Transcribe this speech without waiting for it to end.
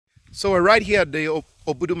So we're right here at the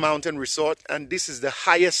Obudu Mountain Resort, and this is the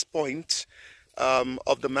highest point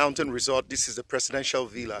of the mountain resort. This is the presidential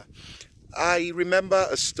villa. I remember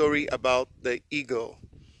a story about the eagle.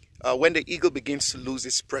 When the eagle begins to lose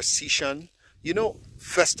its precision,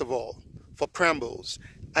 first of all, for preambles,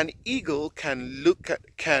 an eagle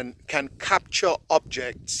can capture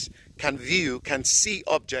objects, can see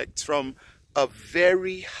objects from a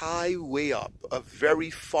very high way up, a very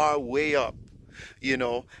far way up,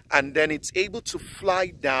 and then it's able to fly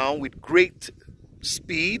down with great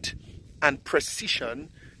speed and precision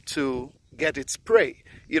to get its prey.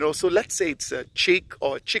 So let's say it's a chick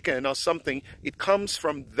or a chicken or something. It comes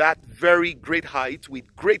from that very great height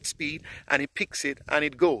with great speed, and it picks it and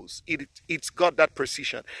it goes. It's got that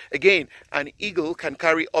precision. Again, an eagle can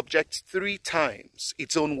carry objects 3 times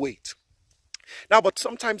its own weight. Now, but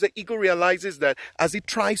sometimes the eagle realizes that as it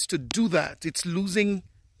tries to do that, it's losing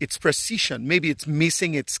its precision. Maybe it's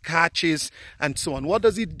missing its catches and so on. What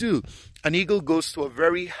does it do? An eagle goes to a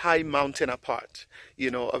very high mountain apart,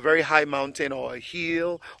 a very high mountain or a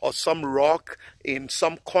hill or some rock, in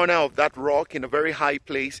some corner of that rock in a very high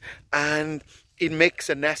place, and it makes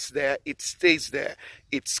a nest there. It stays there.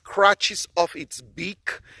 It scratches off its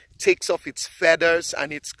beak, takes off its feathers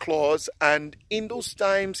and its claws, and in those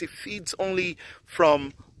times it feeds only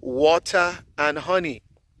from water and honey.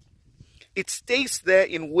 It stays there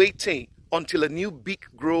in waiting until a new beak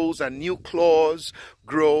grows and new claws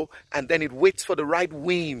grow, and then it waits for the right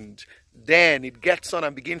wind. Then it gets on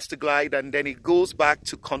and begins to glide, and then it goes back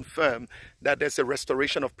to confirm that there's a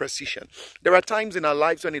restoration of precision. There are times in our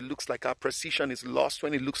lives when it looks like our precision is lost,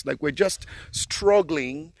 when it looks like we're just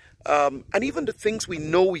struggling, and even the things we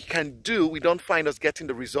know we can do, we don't find us getting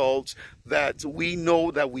the results that we know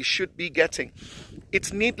that we should be getting.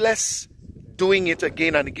 It's needless doing it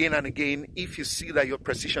again and again and again if you see that your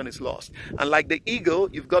precision is lost. And like the eagle,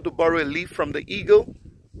 you've got to borrow a leaf from the eagle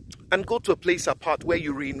and go to a place apart where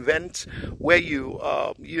you reinvent, where you,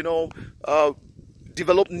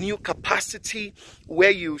 develop new capacity,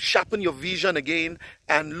 where you sharpen your vision again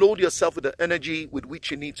and load yourself with the energy with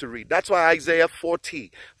which you need to read. That's why Isaiah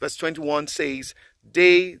 40 verse 21 says,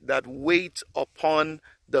 "They that wait upon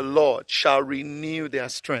the Lord shall renew their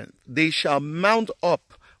strength. They shall mount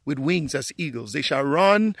up with wings as eagles. They shall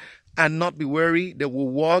run and not be weary. They will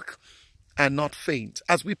walk and not faint."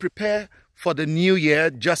 As we prepare for the new year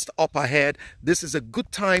just up ahead, this is a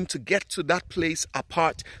good time to get to that place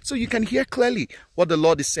apart so you can hear clearly what the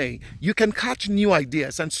Lord is saying. You can catch new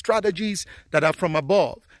ideas and strategies that are from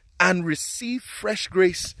above and receive fresh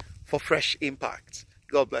grace for fresh impact.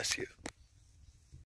 God bless you.